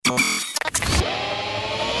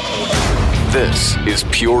This is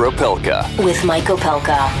Pure Opelka with Mike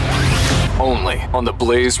Opelka. Only on the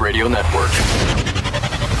Blaze Radio Network.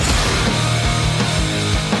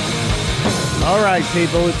 All right,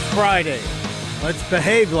 people, it's Friday. Let's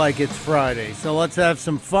behave like it's Friday. So let's have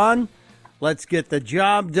some fun. Let's get the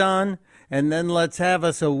job done. And then let's have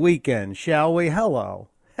us a weekend, shall we? Hello.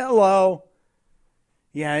 Hello.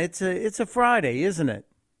 Yeah, it's a Friday, isn't it?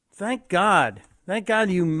 Thank God. Thank God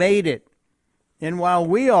you made it. And while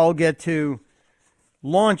we all get to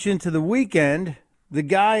launch into the weekend, the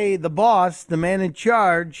guy, the boss, the man in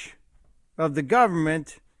charge of the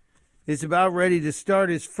government is about ready to start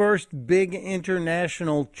his first big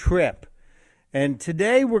international trip. And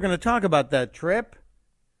today we're going to talk about that trip.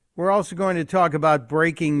 We're also going to talk about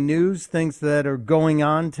breaking news, things that are going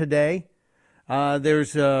on today.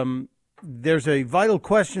 There's a vital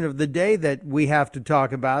question of the day that we have to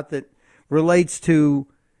talk about that relates to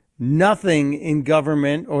nothing in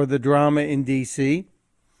government or the drama in D.C.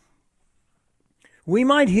 We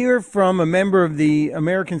might hear from a member of the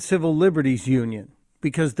American Civil Liberties Union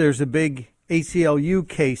because there's a big ACLU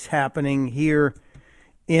case happening here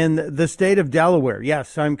in the state of Delaware.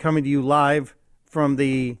 Yes, I'm coming to you live from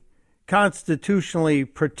the constitutionally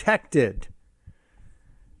protected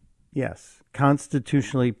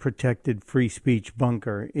free speech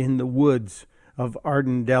bunker in the woods of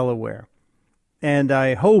Arden, Delaware. And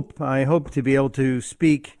I hope to be able to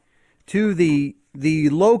speak to the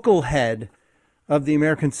local head of the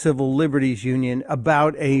American Civil Liberties Union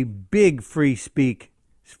about a big free speech.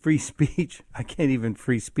 I can't even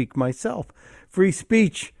free speak myself. Free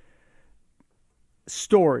speech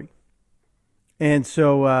story. And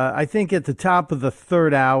so I think at the top of the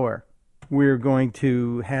third hour, we're going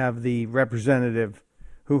to have the representative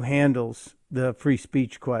who handles the free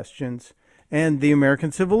speech questions and the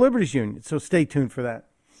American Civil Liberties Union. So stay tuned for that.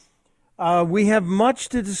 We have much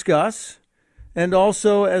to discuss and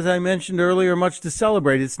also, as I mentioned earlier, much to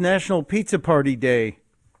celebrate. It's National Pizza Party Day.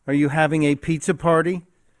 Are you having a pizza party?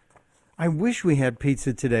 I wish we had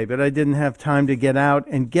pizza today, but I didn't have time to get out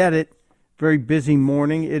and get it. Very busy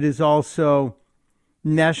morning. It is also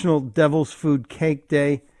National Devil's Food Cake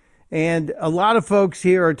Day. And a lot of folks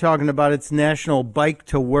here are talking about it's National Bike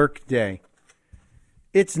to Work Day.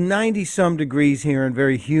 It's 90-some degrees here and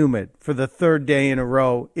very humid for the third day in a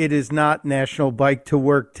row. It is not National Bike to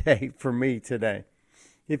Work Day for me today.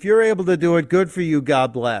 If you're able to do it, good for you.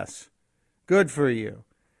 God bless. Good for you.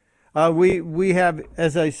 We have,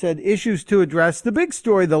 as I said, issues to address. The big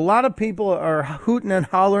story that a lot of people are hooting and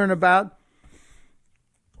hollering about,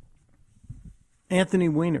 Anthony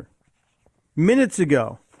Weiner.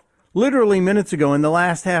 Literally minutes ago, in the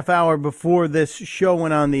last half hour before this show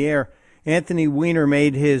went on the air, Anthony Weiner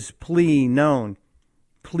made his plea known,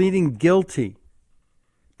 pleading guilty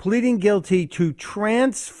to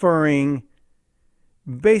transferring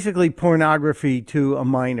basically pornography to a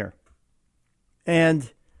minor.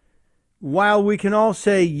 And while we can all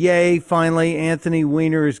say, yay, finally, Anthony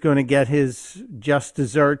Weiner is going to get his just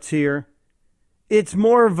desserts here, it's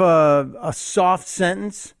more of a soft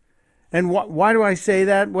sentence. And why do I say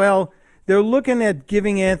that? Well, they're looking at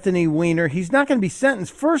giving Anthony Weiner, he's not going to be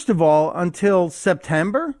sentenced, first of all, until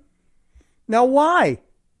September. Now, why?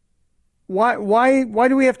 Why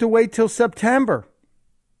do we have to wait till September?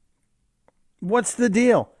 What's the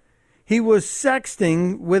deal? He was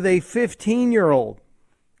sexting with a 15-year-old.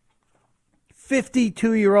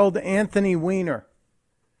 52-year-old Anthony Weiner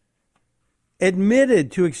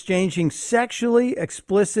admitted to exchanging sexually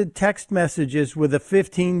explicit text messages with a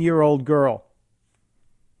 15-year-old girl.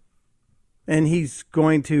 And he's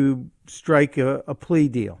going to strike a plea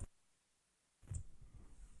deal.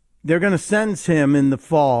 They're going to sentence him in the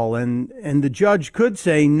fall, and the judge could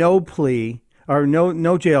say no plea or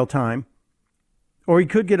no jail time, or he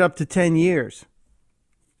could get up to 10 years.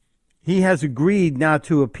 He has agreed not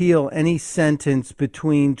to appeal any sentence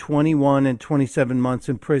between 21 and 27 months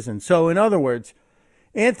in prison. So, in other words,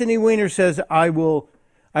 Anthony Weiner says, I will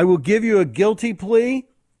give you a guilty plea,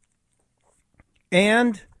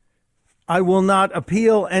 and I will not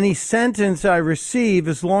appeal any sentence I receive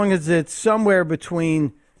as long as it's somewhere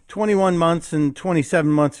between 21 months and 27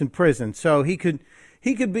 months in prison. So he could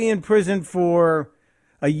be in prison for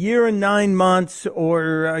a year and 9 months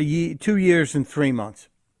or 2 years and 3 months.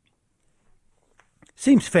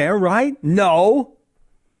 Seems fair, right? No,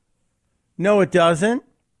 it doesn't.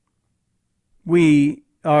 We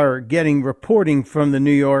are getting reporting from the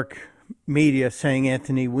New York media saying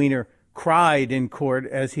Anthony Weiner cried in court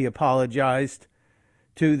as he apologized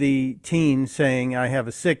to the teen, saying, I have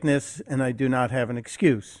a sickness and I do not have an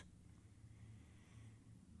excuse.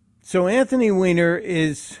 So Anthony Weiner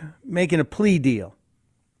is making a plea deal.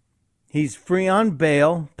 He's free on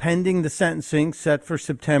bail pending the sentencing set for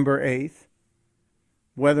September 8th.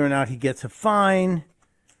 Whether or not he gets a fine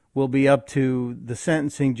will be up to the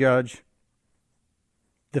sentencing judge.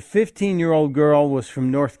 The 15-year-old girl was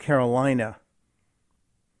from North Carolina,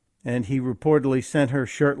 and he reportedly sent her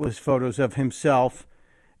shirtless photos of himself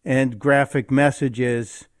and graphic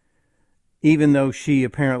messages, even though she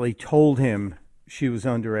apparently told him she was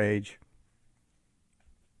underage.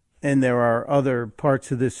 And there are other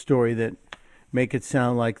parts of this story that make it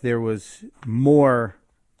sound like there was more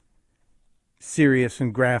serious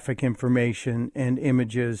and graphic information and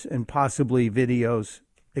images and possibly videos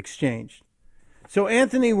exchanged. So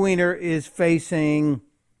Anthony Weiner is facing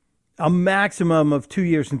a maximum of 2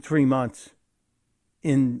 years and 3 months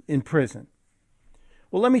in prison.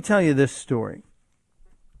 Well, let me tell you this story.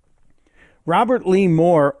 Robert Lee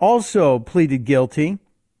Moore also pleaded guilty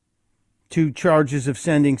to charges of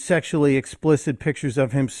sending sexually explicit pictures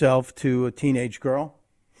of himself to a teenage girl.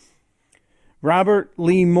 Robert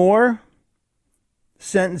Lee Moore,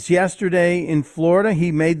 sentenced yesterday in Florida.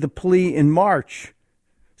 He made the plea in March.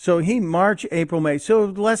 So March, April, May. So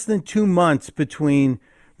less than 2 months between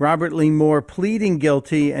Robert Lee Moore pleading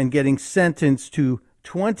guilty and getting sentenced to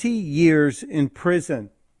 20 years in prison.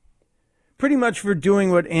 Pretty much for doing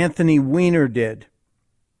what Anthony Weiner did.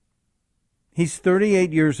 He's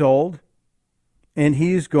 38 years old, and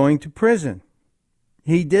he is going to prison.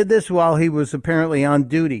 He did this while he was apparently on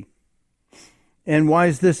duty. And why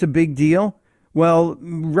is this a big deal? Well,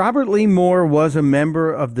 Robert Lee Moore was a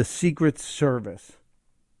member of the Secret Service,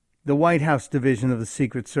 the White House division of the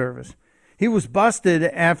Secret Service. He was busted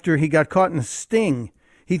after he got caught in a sting.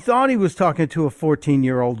 He thought he was talking to a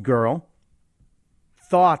 14-year-old girl.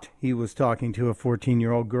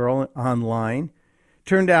 Online.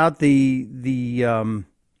 Turned out the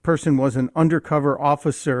person was an undercover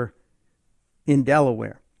officer in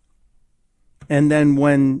Delaware. And then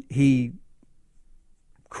when he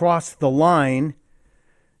crossed the line,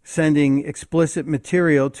 sending explicit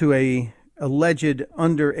material to a alleged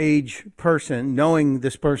underage person, knowing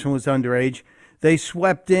this person was underage, they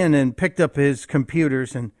swept in and picked up his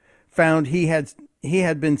computers and found he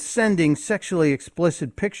had been sending sexually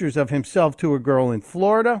explicit pictures of himself to a girl in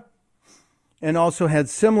Florida, and also had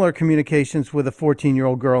similar communications with a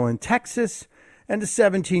 14-year-old girl in Texas and a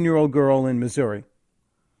 17-year-old girl in Missouri.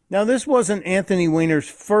 Now, this wasn't Anthony Weiner's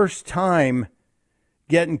first time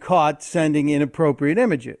getting caught sending inappropriate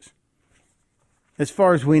images. As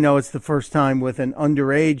far as we know, it's the first time with an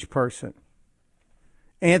underage person.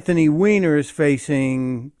 Anthony Weiner is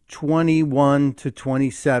facing 21 to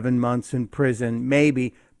 27 months in prison,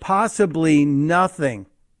 maybe, possibly nothing.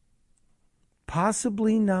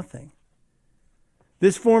 Possibly nothing.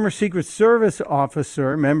 This former Secret Service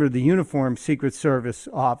officer, member of the uniformed Secret Service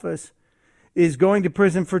office, is going to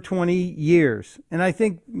prison for 20 years. And I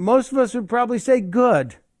think most of us would probably say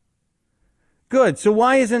good. Good. So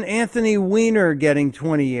why isn't Anthony Weiner getting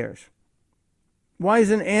 20 years? Why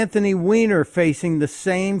isn't Anthony Weiner facing the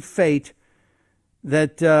same fate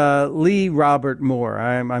that Lee Robert Moore,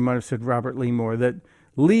 I might have said Robert Lee Moore, that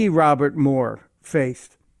Lee Robert Moore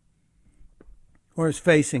faced or is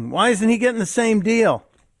facing? Why isn't he getting the same deal?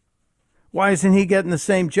 Why isn't he getting the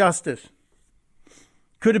same justice?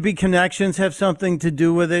 Could it be connections have something to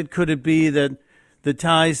do with it? Could it be that the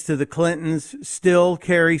ties to the Clintons still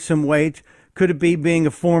carry some weight? Could it be being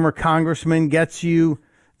a former congressman gets you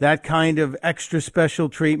that kind of extra special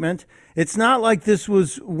treatment? It's not like this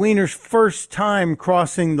was Weiner's first time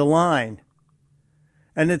crossing the line.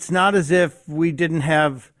 And it's not as if we didn't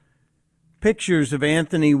have pictures of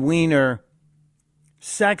Anthony Weiner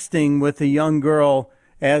sexting with a young girl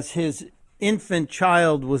as his infant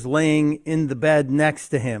child was laying in the bed next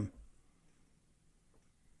to him.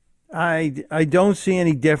 I don't see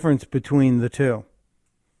any difference between the two,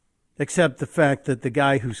 except the fact that the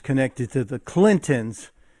guy who's connected to the Clintons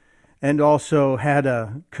and also had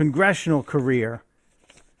a congressional career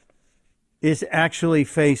is actually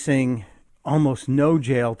facing almost no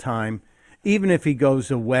jail time, even if he goes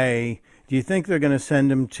away. Do you think they're going to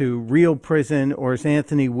send him to real prison, or is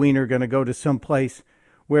Anthony Weiner going to go to some place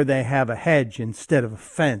where they have a hedge instead of a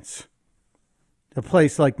fence? A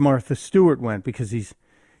place like Martha Stewart went, because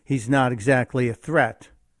he's not exactly a threat,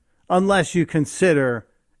 unless you consider,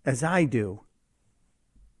 as I do,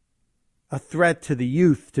 a threat to the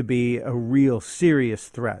youth to be a real serious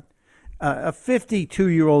threat. A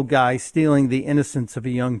 52-year-old guy stealing the innocence of a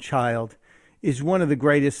young child is one of the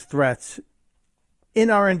greatest threats in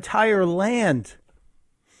our entire land.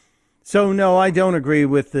 So, no, I don't agree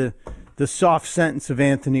with the the soft sentence of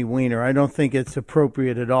Anthony Weiner. I don't think it's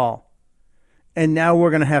appropriate at all. And now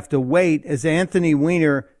we're going to have to wait as Anthony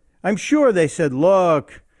Weiner, I'm sure they said,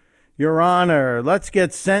 look, Your Honor, let's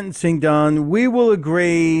get sentencing done. We will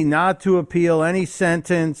agree not to appeal any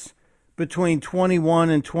sentence between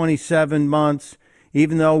 21 and 27 months,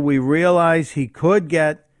 even though we realize he could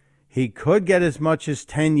get as much as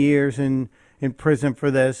 10 years in prison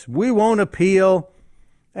for this. We won't appeal.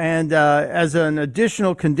 And as an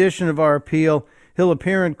additional condition of our appeal, he'll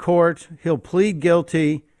appear in court. He'll plead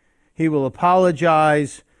guilty. He will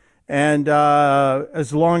apologize. And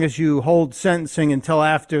as long as you hold sentencing until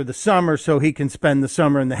after the summer so he can spend the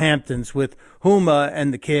summer in the Hamptons with Huma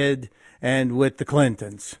and the kid and with the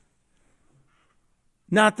Clintons.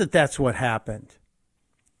 Not that that's what happened.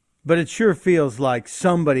 But it sure feels like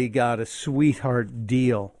somebody got a sweetheart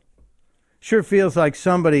deal. Sure feels like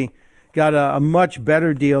somebody got a much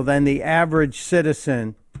better deal than the average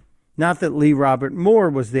citizen. Not that Lee Robert Moore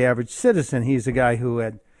was the average citizen. He's a guy who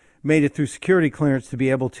had made it through security clearance to be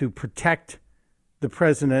able to protect the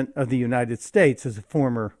President of the United States as a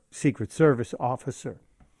former Secret Service officer.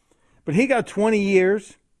 But he got 20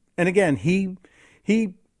 years. And again, he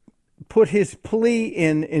put his plea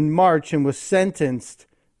in March and was sentenced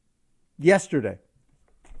yesterday.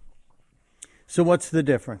 So what's the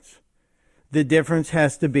difference? The difference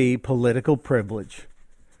has to be political privilege.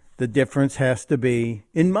 The difference has to be,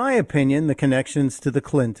 in my opinion, the connections to the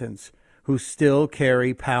Clintons, who still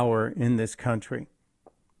carry power in this country.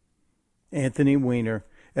 Anthony Weiner,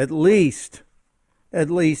 at least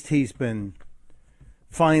he's been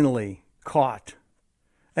finally caught.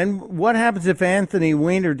 And what happens if Anthony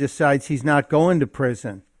Weiner decides he's not going to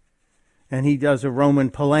prison and he does a Roman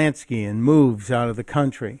Polanski and moves out of the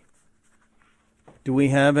country? Do we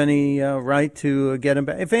have any right to get him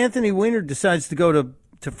back? If Anthony Weiner decides to go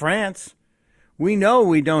to France, we know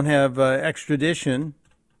we don't have extradition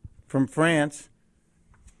from France.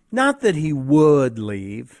 Not that he would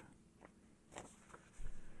leave.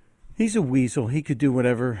 He's a weasel. He could do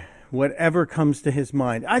whatever comes to his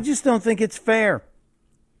mind. I just don't think it's fair.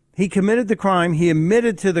 He committed the crime. He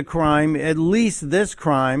admitted to the crime, at least this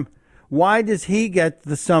crime. Why does he get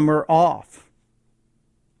the summer off?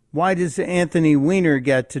 Why does Anthony Weiner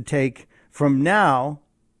get to take from now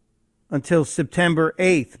until September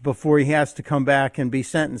 8th before he has to come back and be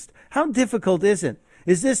sentenced? How difficult is it?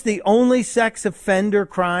 Is this the only sex offender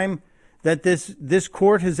crime that this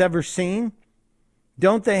court has ever seen?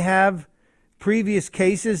 Don't they have previous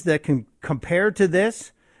cases that can compare to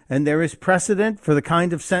this? And there is precedent for the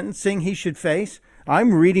kind of sentencing he should face?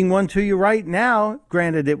 I'm reading one to you right now.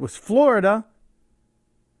 Granted, it was Florida.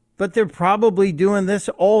 But they're probably doing this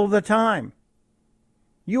all the time.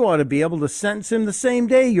 You ought to be able to sentence him the same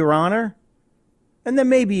day, Your Honor. And then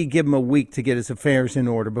maybe you give him a week to get his affairs in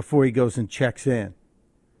order before he goes and checks in.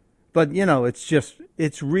 But,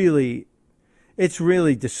 it's really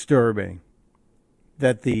disturbing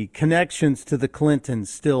that the connections to the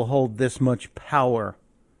Clintons still hold this much power.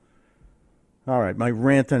 All right, my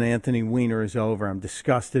rant on Anthony Weiner is over. I'm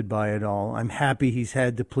disgusted by it all. I'm happy he's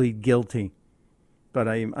had to plead guilty. But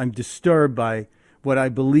I'm disturbed by what I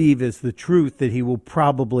believe is the truth, that he will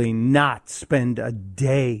probably not spend a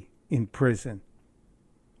day in prison.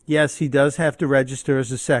 Yes, he does have to register as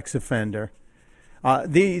a sex offender.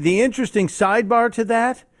 The interesting sidebar to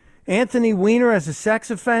that, Anthony Weiner as a sex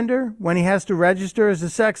offender, when he has to register as a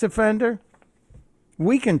sex offender,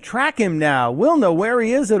 we can track him now. We'll know where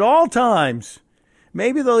he is at all times.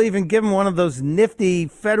 Maybe they'll even give him one of those nifty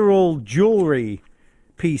federal jewelry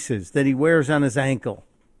pieces that he wears on his ankle.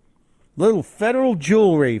 Little federal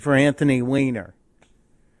jewelry for Anthony Weiner.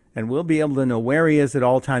 And we'll be able to know where he is at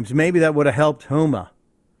all times. Maybe that would have helped Huma.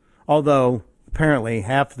 Although, apparently,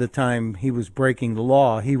 half the time he was breaking the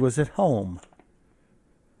law, he was at home.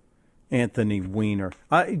 Anthony Weiner.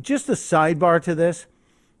 Just a sidebar to this.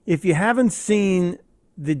 If you haven't seen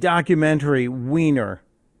the documentary Weiner,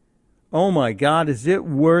 oh my God, is it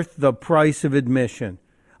worth the price of admission?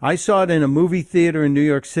 I saw it in a movie theater in New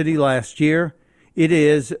York City last year. It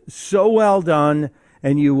is so well done,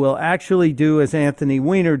 and you will actually do as Anthony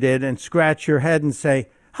Weiner did and scratch your head and say,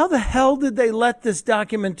 how the hell did they let this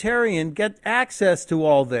documentarian get access to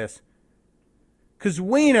all this? Because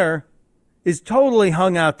Weiner is totally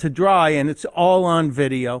hung out to dry, and it's all on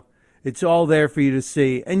video. It's all there for you to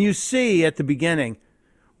see. And you see at the beginning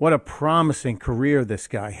what a promising career this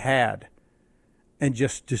guy had and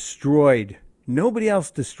just destroyed. Nobody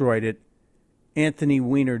else destroyed it. Anthony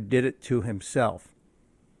Weiner did it to himself.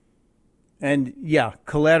 And yeah,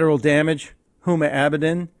 collateral damage, Huma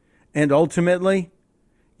Abedin, and ultimately,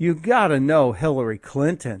 you gotta know Hillary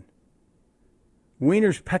Clinton.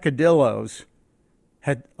 Wiener's peccadillos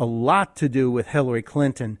had a lot to do with Hillary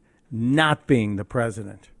Clinton not being the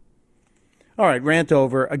president. All right, rant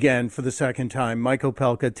over again for the second time. Mike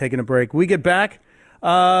Opelka taking a break. We get back.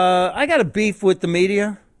 I got a beef with the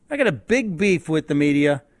media. I got a big beef with the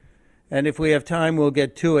media. And if we have time, we'll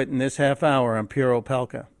get to it in this half hour on Pure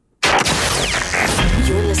Opelka.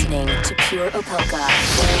 You're listening to Pure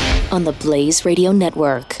Opelka on the Blaze Radio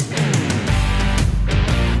Network.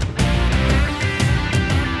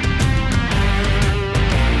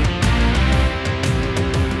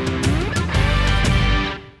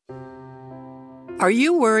 Are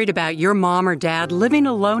you worried about your mom or dad living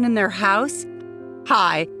alone in their house?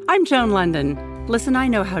 Hi, I'm Joan London. Listen, I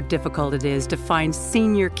know how difficult it is to find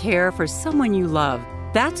senior care for someone you love.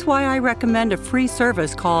 That's why I recommend a free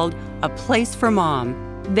service called A Place for Mom.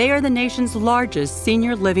 They are the nation's largest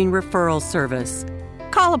senior living referral service.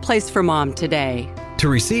 Call A Place for Mom today. To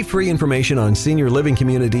receive free information on senior living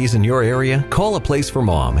communities in your area, call A Place for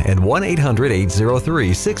Mom at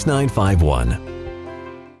 1-800-803-6951.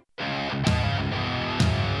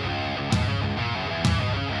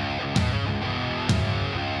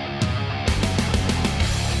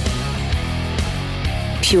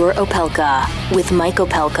 Pure Opelka with Mike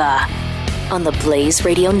Opelka on the Blaze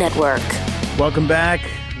Radio Network. Welcome back.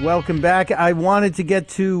 Welcome back. I wanted to get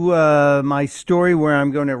to my story where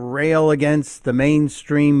I'm going to rail against the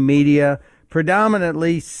mainstream media,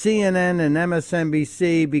 predominantly CNN and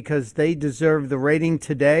MSNBC, because they deserve the rating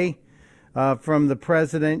today from the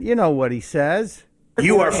president. You know what he says.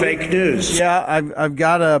 You are fake news. Yeah, I've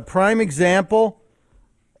got a prime example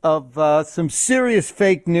of some serious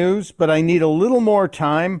fake news, but I need a little more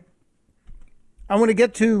time. I want to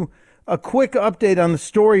get to a quick update on the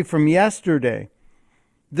story from yesterday.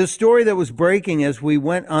 The story that was breaking as we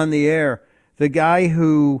went on the air, the guy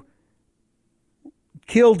who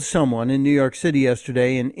killed someone in New York City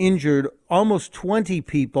yesterday and injured almost 20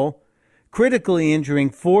 people, critically injuring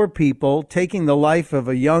 4 people, taking the life of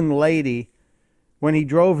a young lady when he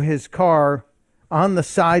drove his car on the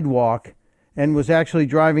sidewalk and was actually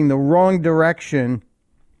driving the wrong direction.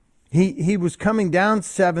 He was coming down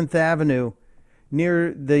 7th Avenue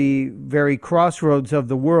near the very crossroads of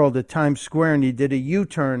the world at Times Square, and he did a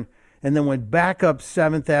U-turn and then went back up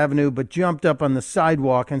 7th Avenue, but jumped up on the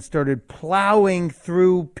sidewalk and started plowing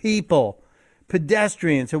through people,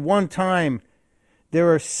 pedestrians. At one time,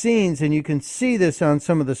 there are scenes, and you can see this on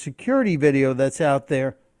some of the security video that's out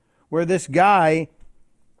there, where this guy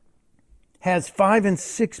has 5 and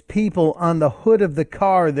 6 people on the hood of the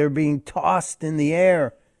car. They're being tossed in the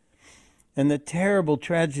air. And the terrible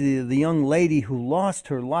tragedy of the young lady who lost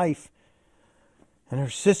her life, and her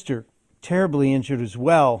sister terribly injured as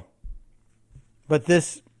well. But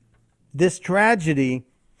this tragedy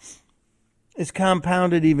is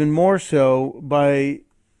compounded even more so by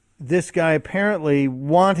this guy apparently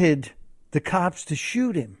wanted the cops to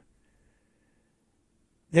shoot him.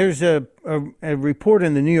 There's a report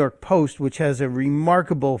in the New York Post which has a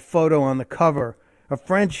remarkable photo on the cover. A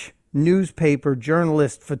French newspaper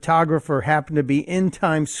journalist, photographer happened to be in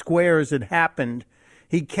Times Square as it happened.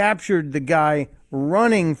 He captured the guy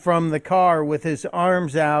running from the car with his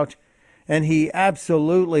arms out, and he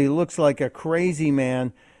absolutely looks like a crazy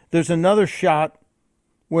man. There's another shot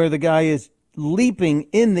where the guy is leaping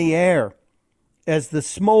in the air as the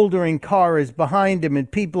smoldering car is behind him and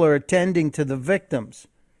people are attending to the victims.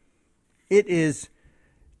 It is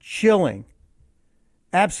chilling,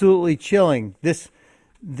 absolutely chilling, this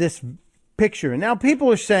picture. Now, people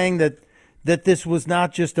are saying that this was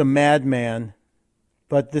not just a madman,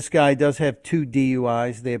 but this guy does have 2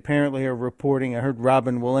 DUIs. They apparently are reporting, I heard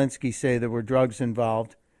Robin Walensky say there were drugs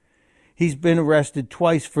involved. He's been arrested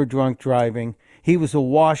twice for drunk driving. He was a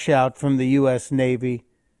washout from the U.S. Navy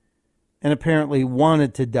and apparently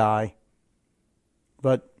wanted to die.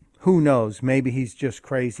 But who knows? Maybe he's just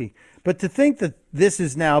crazy. But to think that this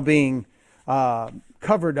is now being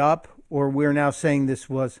covered up, or we're now saying this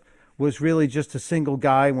was really just a single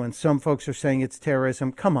guy when some folks are saying it's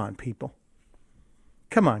terrorism. Come on, people.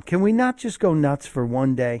 Come on. Can we not just go nuts for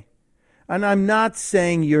one day? And I'm not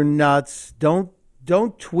saying you're nuts.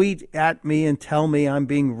 Don't tweet at me and tell me I'm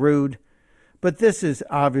being rude. But this is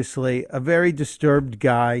obviously a very disturbed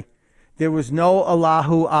guy. There was no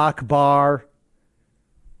Allahu Akbar.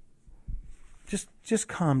 Just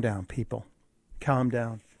calm down, people. Calm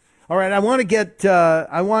down. All right, I want to get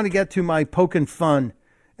to my poking fun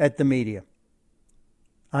at the media.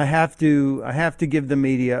 I have to give the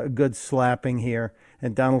media a good slapping here,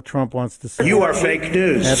 and Donald Trump wants to say you are fake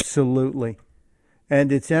news. Absolutely.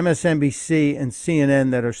 And it's MSNBC and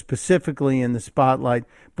CNN that are specifically in the spotlight.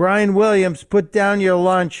 Brian Williams, put down your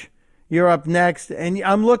lunch. You're up next. And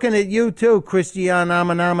I'm looking at you, too, Christian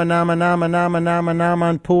Amanpour.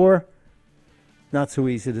 Not so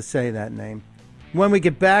easy to say that name. When we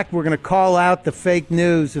get back, we're going to call out the fake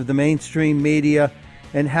news of the mainstream media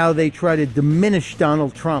and how they try to diminish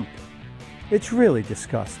Donald Trump. It's really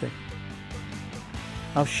disgusting.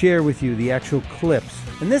 I'll share with you the actual clips.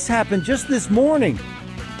 And this happened just this morning.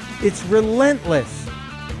 It's relentless.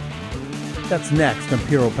 That's next on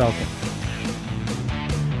Pure Opelka.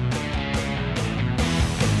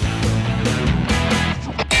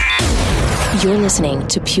 You're listening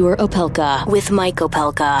to Pure Opelka with Mike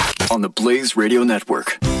Opelka on the Blaze Radio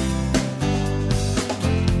Network.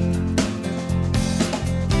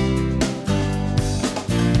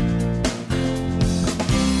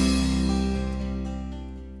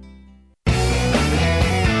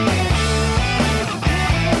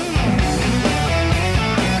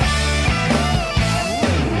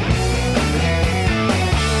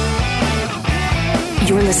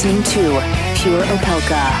 You're listening to Pure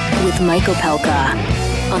Opelka with Mike Opelka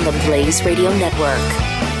on the Blaze Radio Network.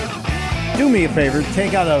 Do me a favor,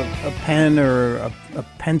 take out a pen or a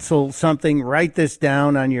pencil, something, write this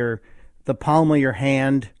down on the palm of your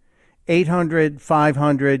hand.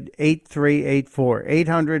 800-500-8384.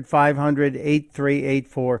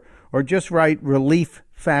 800-500-8384. Or just write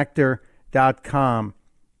relieffactor.com.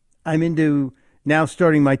 I'm into now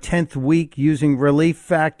starting my 10th week using Relief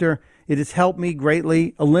Factor. It has helped me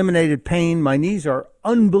greatly, eliminated pain. My knees are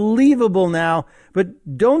unbelievable now,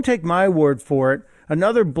 but don't take my word for it.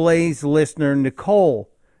 Another Blaze listener, Nicole,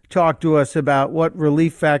 talked to us about what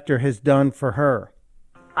Relief Factor has done for her.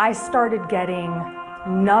 I started getting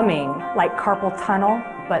numbing, like carpal tunnel,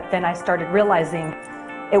 but then I started realizing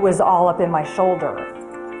it was all up in my shoulder.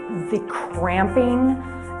 The cramping,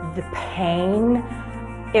 the pain,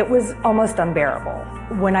 it was almost unbearable.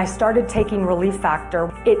 When I started taking Relief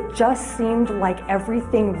Factor, it just seemed like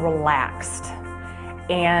everything relaxed.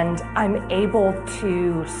 And I'm able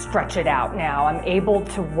to stretch it out now. I'm able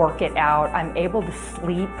to work it out. I'm able to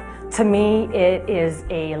sleep. To me, it is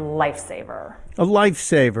a lifesaver. A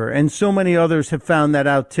lifesaver, and so many others have found that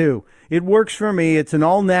out too. It works for me. It's an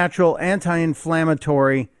all-natural,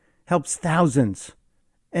 anti-inflammatory, helps thousands,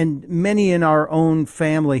 and many in our own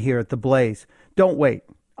family here at the Blaze. Don't wait.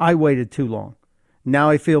 I waited too long. Now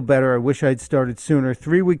I feel better. I wish I'd started sooner.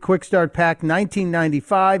 3-week quick start pack,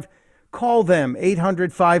 $19.95. Call them,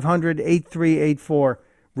 800-500-8384,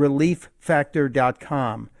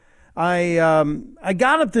 relieffactor.com. I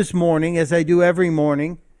got up this morning, as I do every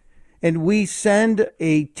morning, and we send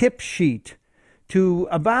a tip sheet to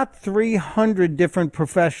about 300 different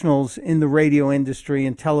professionals in the radio industry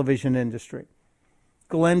and television industry.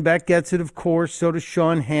 Glenn Beck gets it, of course. So does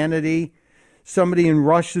Sean Hannity. Somebody in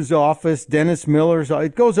Rush's office, Dennis Miller's.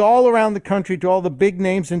 It goes all around the country to all the big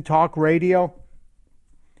names in talk radio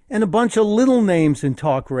and a bunch of little names in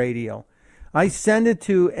talk radio. I send it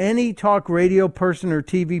to any talk radio person or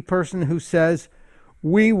TV person who says,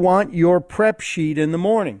 we want your prep sheet in the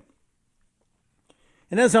morning.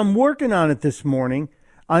 And as I'm working on it this morning,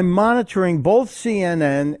 I'm monitoring both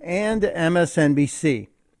CNN and MSNBC.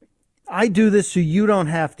 I do this so you don't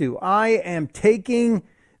have to. I am taking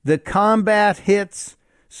the combat hits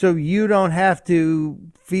so you don't have to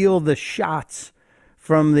feel the shots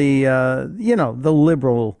from the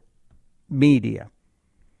liberal media.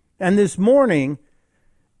 And this morning,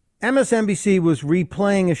 MSNBC was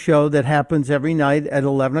replaying a show that happens every night at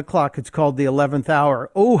 11 o'clock. It's called The 11th Hour.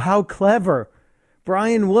 Oh, how clever.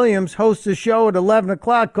 Brian Williams hosts a show at 11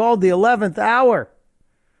 o'clock called The 11th Hour.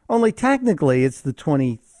 Only technically it's the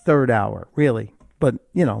 23rd hour, really. But,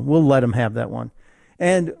 we'll let him have that one.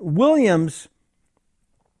 And Williams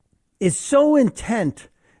is so intent,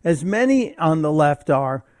 as many on the left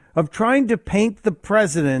are, of trying to paint the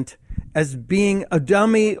president as being a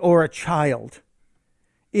dummy or a child.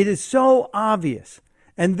 It is so obvious.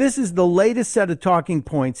 And this is the latest set of talking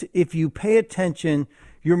points. If you pay attention,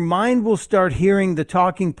 your mind will start hearing the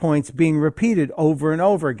talking points being repeated over and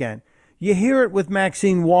over again. You hear it with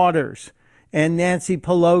Maxine Waters and Nancy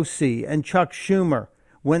Pelosi and Chuck Schumer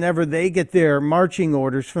whenever they get their marching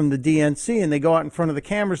orders from the DNC and they go out in front of the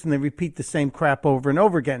cameras and they repeat the same crap over and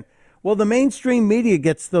over again. Well, the mainstream media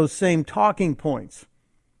gets those same talking points.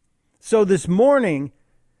 So this morning,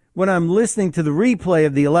 when I'm listening to the replay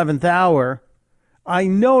of the 11th hour, I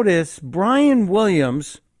notice Brian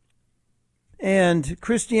Williams and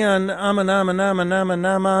Christian Amanpour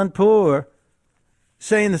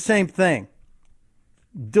saying the same thing,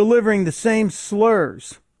 delivering the same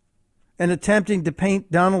slurs, and attempting to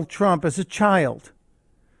paint Donald Trump as a child,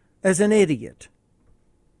 as an idiot.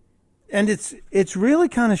 And it's really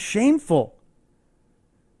kind of shameful.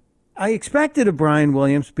 I expected of Brian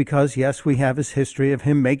Williams because, yes, we have his history of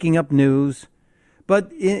him making up news.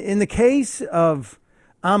 But in the case of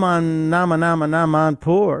Aman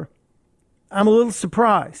Namanpour, I'm a little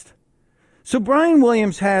surprised. So Brian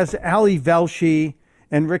Williams has Ali Velshi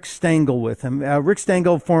and Rick Stengel with him. Rick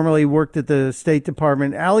Stengel formerly worked at the State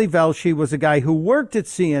Department. Ali Velshi was a guy who worked at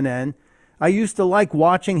CNN. I used to like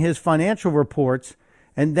watching his financial reports,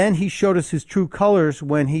 and then he showed us his true colors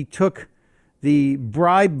when he took the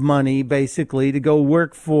bribe money, basically, to go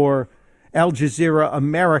work for Al Jazeera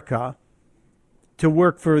America, to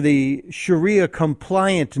work for the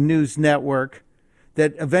Sharia-compliant news network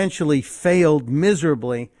that eventually failed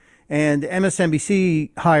miserably, and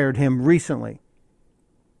MSNBC hired him recently.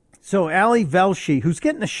 So Ali Velshi, who's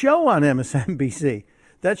getting a show on MSNBC,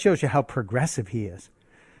 that shows you how progressive he is.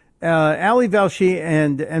 Ali Velshi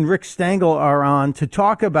and Rick Stengel are on to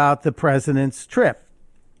talk about the president's trip,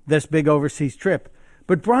 this big overseas trip.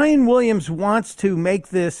 But Brian Williams wants to make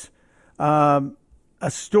this a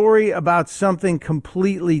story about something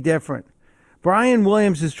completely different. Brian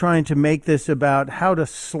Williams is trying to make this about how to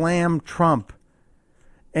slam Trump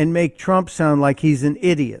and make Trump sound like he's an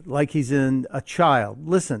idiot, like he's a child.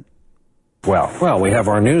 Listen. Well, we have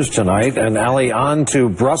our news tonight, and Ali, on to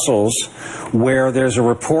Brussels, where there's a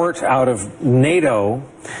report out of NATO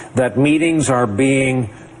that meetings are being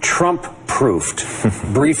Trump-proofed.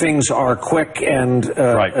 Briefings are quick and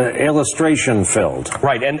illustration-filled.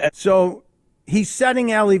 Right, and so he's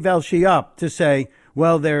setting Ali Velshi up to say,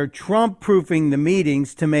 well, they're Trump-proofing the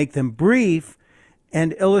meetings to make them brief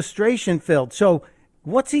and illustration-filled. So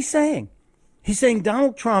what's he saying? He's saying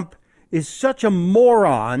Donald Trump is such a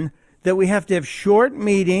moron that we have to have short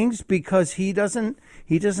meetings because he doesn't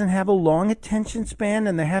have a long attention span,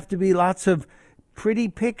 and there have to be lots of pretty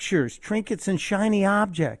pictures, trinkets, and shiny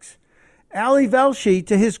objects. Ali Velshi,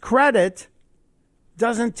 to his credit,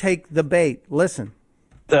 doesn't take the bait. Listen.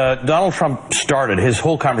 Donald Trump started his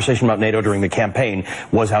whole conversation about NATO during the campaign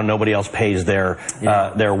was how nobody else pays their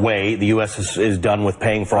way. The U.S. is done with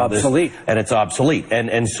paying for all this, and it's obsolete.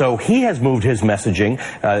 And so he has moved his messaging.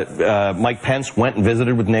 Mike Pence went and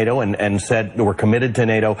visited with NATO and said, we're committed to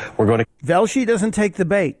NATO. We're going to. Velshi doesn't take the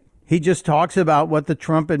bait. He just talks about what the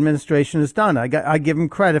Trump administration has done. I give him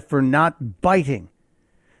credit for not biting.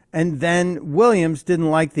 And then Williams didn't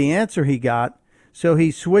like the answer he got. So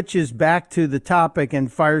he switches back to the topic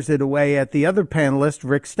and fires it away at the other panelist,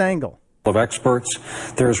 Rick Stengel. Of experts,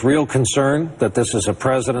 there's real concern that this is a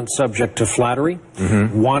president subject to flattery,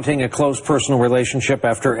 wanting a close personal relationship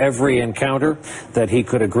after every encounter, that he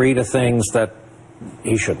could agree to things that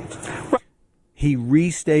he shouldn't. He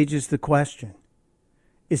restages the question.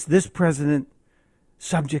 Is this president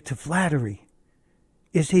subject to flattery?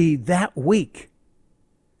 Is he that weak?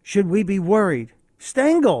 Should we be worried?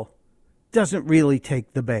 Stengel doesn't really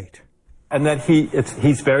take the bait. And that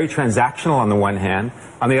he's very transactional on the one hand.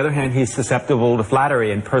 On the other hand, he's susceptible to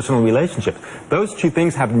flattery and personal relationships. Those two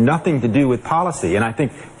things have nothing to do with policy. And I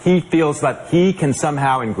think he feels that he can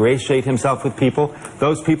somehow ingratiate himself with people.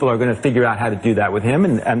 Those people are going to figure out how to do that with him.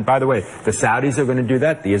 And by the way, the Saudis are going to do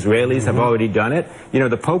that. The Israelis have already done it. You know,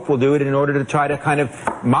 the Pope will do it in order to try to kind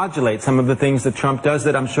of modulate some of the things that Trump does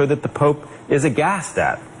that I'm sure that the Pope is aghast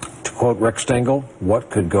at. To quote Rick Stengel,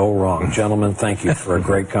 what could go wrong? Gentlemen, thank you for a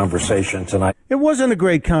great conversation tonight. It wasn't a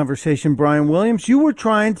great conversation, Brian Williams. You were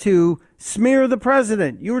trying to smear the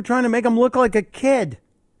president. You were trying to make him look like a kid,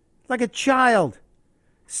 like a child.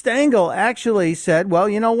 Stengel actually said, well,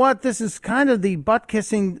 you know what? This is kind of the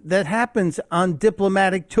butt-kissing that happens on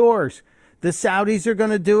diplomatic tours. The Saudis are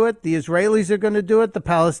going to do it. The Israelis are going to do it. The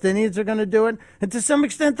Palestinians are going to do it. And to some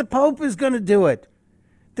extent, the Pope is going to do it.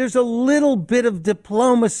 There's a little bit of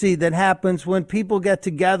diplomacy that happens when people get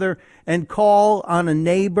together and call on a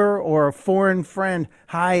neighbor or a foreign friend.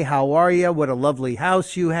 Hi, how are you? What a lovely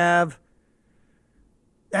house you have.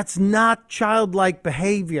 That's not childlike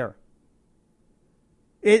behavior.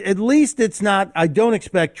 At least it's not. I don't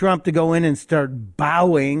expect Trump to go in and start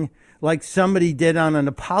bowing like somebody did on an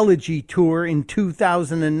apology tour in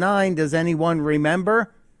 2009. Does anyone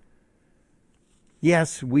remember?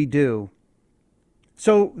 Yes, we do.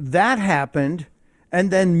 So that happened, and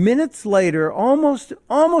then minutes later, almost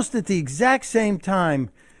at the exact same time,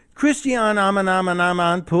 Christiane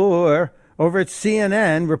Amanpour over at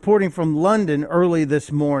CNN, reporting from London early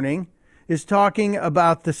this morning, is talking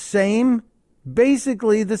about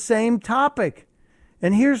basically the same topic.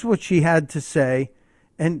 And here's what she had to say.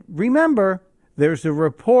 And remember, there's a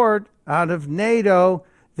report out of NATO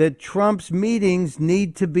that Trump's meetings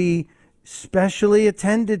need to be specially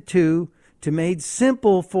attended to made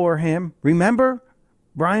simple for him. Remember?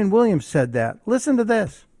 Brian Williams said that. Listen to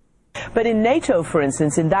this. But in NATO, for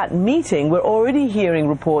instance, in that meeting, we're already hearing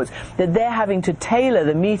reports that they're having to tailor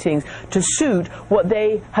the meetings to suit what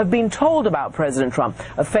they have been told about President Trump,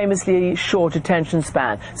 a famously short attention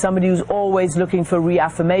span, somebody who's always looking for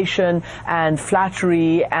reaffirmation and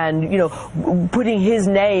flattery and, you know, putting his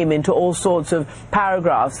name into all sorts of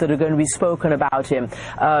paragraphs that are going to be spoken about him,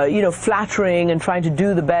 you know, flattering and trying to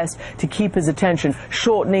do the best to keep his attention,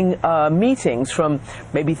 shortening meetings from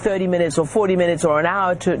maybe 30 minutes or 40 minutes or an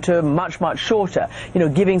hour to much, much shorter, you know,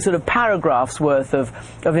 giving sort of paragraphs worth of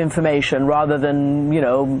information rather than, you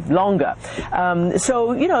know, longer.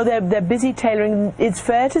 So, you know, they're busy tailoring. It's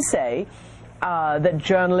fair to say that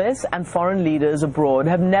journalists and foreign leaders abroad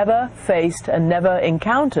have never faced and never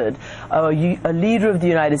encountered a leader of the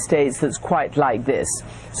United States that's quite like this.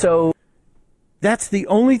 So that's the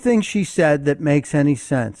only thing she said that makes any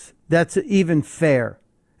sense. That's even fair.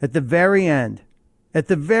 At the very end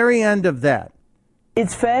of that,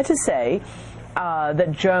 it's fair to say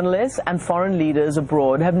that journalists and foreign leaders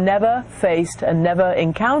abroad have never faced and never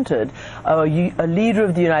encountered a leader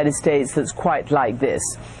of the United States that's quite like this.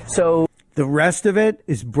 So the rest of it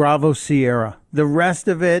is Bravo Sierra. The rest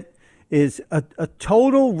of it is a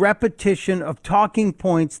total repetition of talking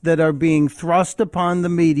points that are being thrust upon the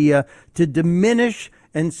media to diminish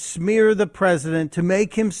and smear the president, to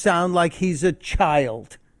make him sound like he's a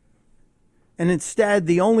child. And instead,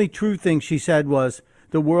 the only true thing she said was,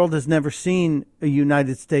 the world has never seen a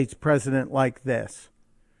United States president like this.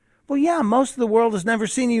 Well, yeah, most of the world has never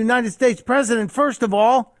seen a United States president, first of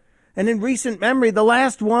all. And in recent memory, the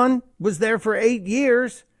last one was there for 8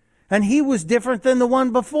 years, and he was different than the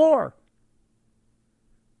one before.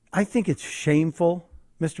 I think it's shameful,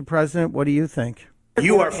 Mr. President. What do you think?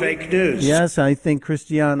 You are fake news. Yes, I think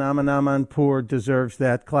Christiane Amanpour deserves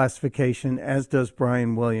that classification, as does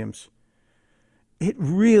Brian Williams. It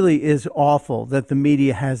really is awful that the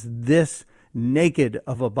media has this naked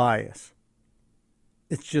of a bias.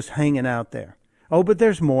 It's just hanging out there. Oh, but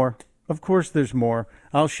there's more. Of course there's more.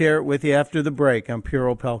 I'll share it with you after the break on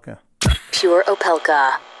Pure Opelka. Pure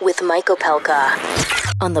Opelka with Mike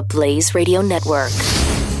Opelka on the Blaze Radio Network.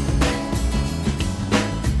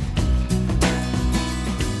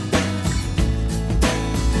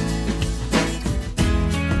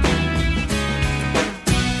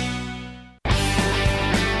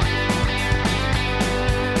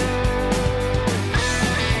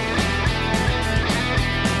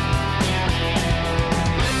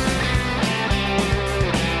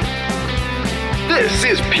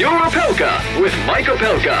 This is Pure Opelka with Mike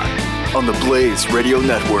Opelka on the Blaze Radio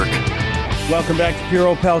Network. Welcome back to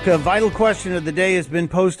Pure Opelka. Vital question of the day has been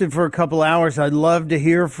posted for a couple hours. I'd love to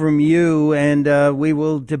hear from you, and we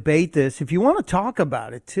will debate this. If you want to talk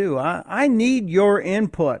about it, too, I need your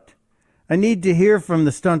input. I need to hear from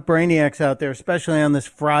the stunt brainiacs out there, especially on this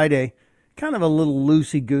Friday. Kind of a little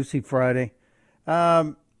loosey-goosey Friday.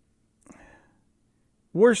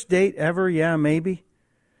 Worst date ever? Yeah, maybe.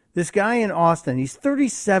 This guy in Austin, he's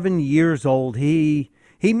 37 years old. He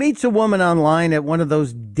meets a woman online at one of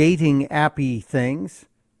those dating appy things.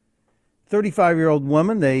 35-year-old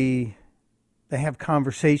woman, they have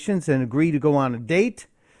conversations and agree to go on a date.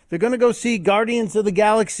 They're going to go see Guardians of the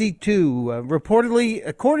Galaxy 2. Reportedly,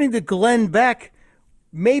 according to Glenn Beck,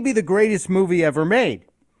 maybe the greatest movie ever made.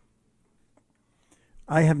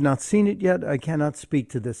 I have not seen it yet. I cannot speak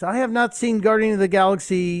to this. I have not seen Guardians of the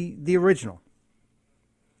Galaxy, the original.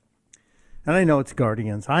 And I know it's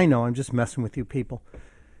Guardians. I know, I'm just messing with you people.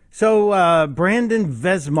 So Brandon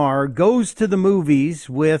Vesmar goes to the movies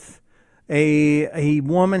with a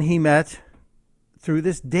woman he met through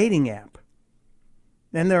this dating app.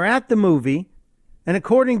 And they're at the movie, and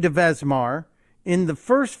according to Vesmar, in the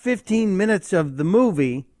first 15 minutes of the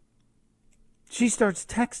movie, she starts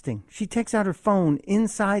texting. She takes out her phone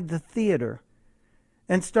inside the theater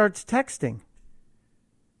and starts texting.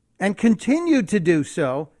 And continued to do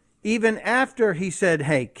so even after he said,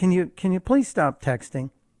 hey, can you please stop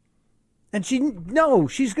texting? And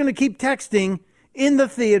she's going to keep texting in the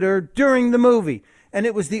theater during the movie. And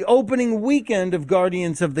it was the opening weekend of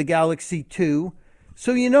Guardians of the Galaxy 2.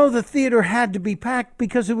 So you know the theater had to be packed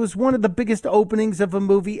because it was one of the biggest openings of a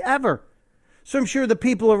movie ever. So I'm sure the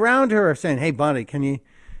people around her are saying, hey, buddy, can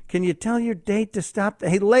you tell your date to stop?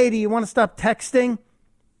 Hey, lady, you want to stop texting?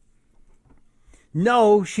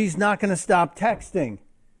 No, she's not going to stop texting.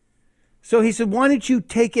 So he said, why don't you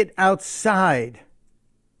take it outside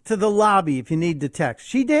to the lobby if you need to text?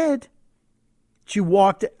 She did. She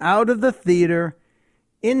walked out of the theater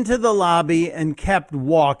into the lobby and kept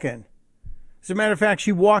walking. As a matter of fact,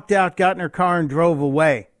 she walked out, got in her car, and drove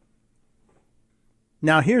away.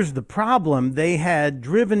 Now, here's the problem. They had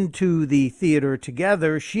driven to the theater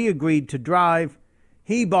together. She agreed to drive.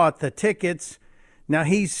 He bought the tickets. Now,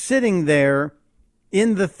 he's sitting there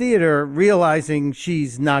in the theater realizing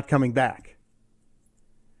she's not coming back.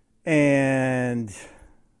 And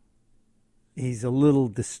he's a little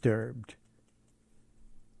disturbed.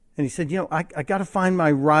 And he said, I got to find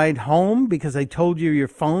my ride home because I told you your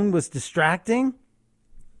phone was distracting.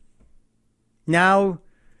 Now,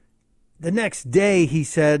 the next day, he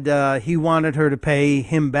said he wanted her to pay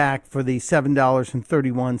him back for the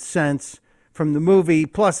 $7.31 from the movie,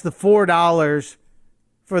 plus the $4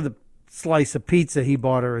 for the slice of pizza he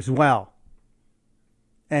bought her as well.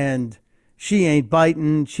 And she ain't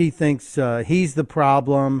biting. She thinks he's the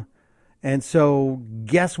problem. And so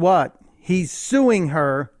guess what? He's suing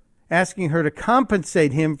her, asking her to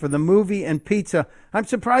compensate him for the movie and pizza. I'm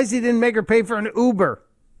surprised he didn't make her pay for an Uber.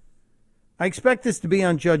 I expect this to be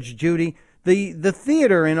on Judge Judy. The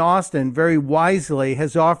theater in Austin, very wisely,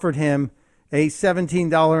 has offered him a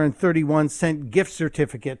 $17.31 gift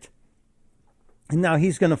certificate. And now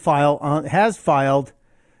he's going to has filed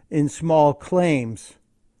in small claims.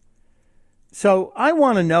 So I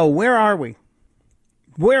want to know, where are we?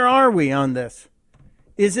 Where are we on this?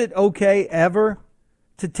 Is it okay ever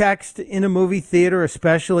to text in a movie theater,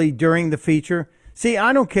 especially during the feature? See,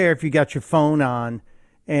 I don't care if you got your phone on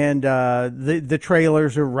and the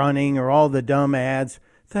trailers are running or all the dumb ads.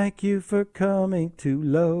 Thank you for coming to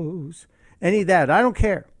Lowe's. Any of that, I don't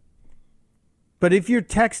care. But if you're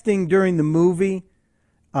texting during the movie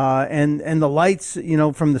and the lights,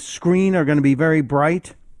 from the screen are going to be very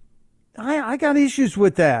bright, I got issues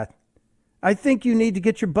with that. I think you need to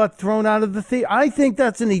get your butt thrown out of the theater. I think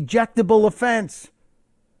that's an ejectable offense.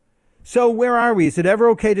 So where are we? Is it ever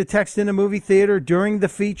okay to text in a movie theater during the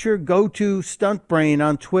feature? Go to StuntBrain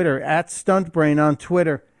on Twitter, @StuntBrain on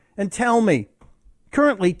Twitter, and tell me.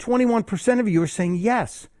 Currently, 21% of you are saying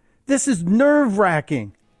yes. This is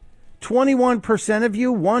nerve-wracking. 21% of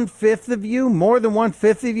you, 1/5 of you, more than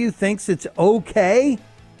 1/5 of you thinks it's okay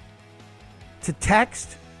to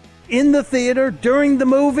text in the theater during the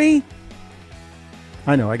movie?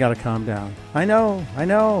 I know, I got to calm down. I know.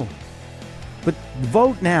 But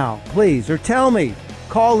vote now, please, or tell me.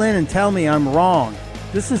 Call in and tell me I'm wrong.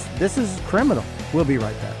 This is criminal. We'll be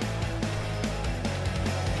right back.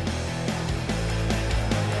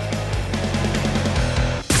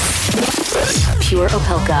 Pure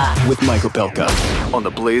Opelka. With Mike Opelka on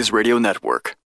the Blaze Radio Network.